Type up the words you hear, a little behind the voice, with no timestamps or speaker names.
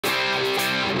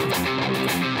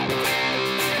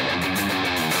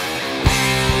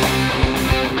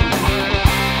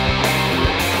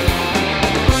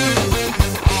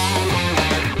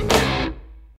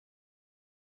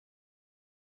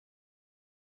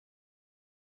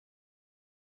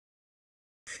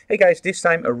Hey guys, this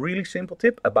time a really simple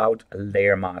tip about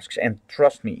layer masks, and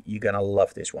trust me, you're gonna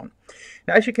love this one.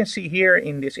 Now, as you can see here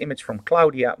in this image from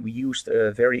Claudia, we used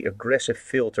a very aggressive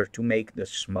filter to make the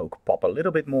smoke pop a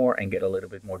little bit more and get a little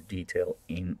bit more detail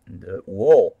in the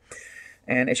wall.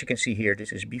 And as you can see here,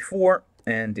 this is before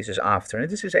and this is after, and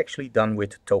this is actually done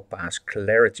with Topaz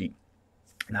Clarity.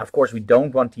 Now, of course, we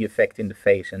don't want the effect in the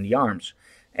face and the arms.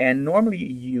 And normally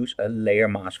you use a layer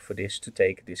mask for this to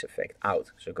take this effect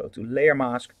out. So go to layer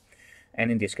mask. And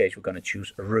in this case, we're going to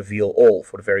choose reveal all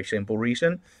for the very simple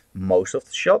reason, most of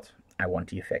the shot I want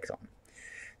the effect on.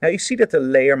 Now you see that the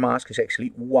layer mask is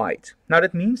actually white. Now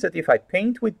that means that if I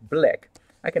paint with black,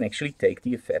 I can actually take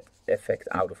the effect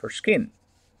out of her skin.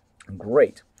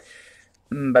 Great.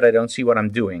 But I don't see what I'm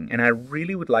doing, and I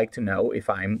really would like to know if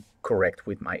I'm correct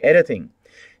with my editing.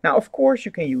 Now, of course,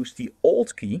 you can use the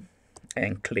Alt key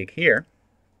and click here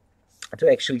to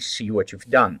actually see what you've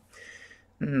done.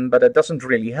 But that doesn't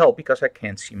really help because I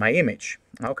can't see my image.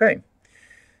 Okay,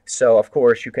 so of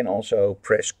course you can also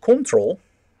press Ctrl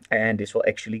and this will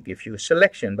actually give you a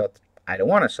selection, but I don't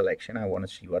want a selection, I want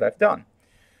to see what I've done.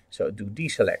 So do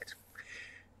deselect.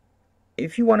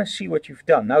 If you want to see what you've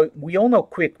done, now we all know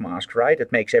quick mask, right?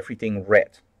 It makes everything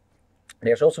red.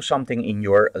 There's also something in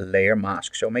your layer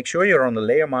mask, so make sure you're on the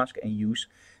layer mask and use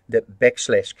the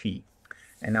backslash key.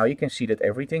 And now you can see that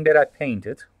everything that I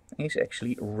painted is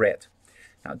actually red.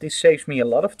 Now this saves me a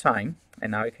lot of time,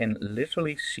 and now I can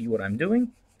literally see what I'm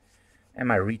doing, and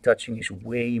my retouching is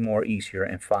way more easier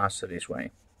and faster this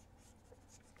way.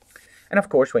 And of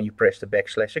course, when you press the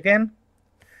backslash again,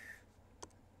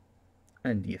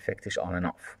 and the effect is on and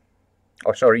off.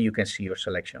 Oh, sorry, you can see your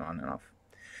selection on and off.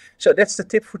 So that's the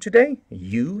tip for today.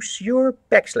 Use your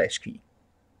backslash key.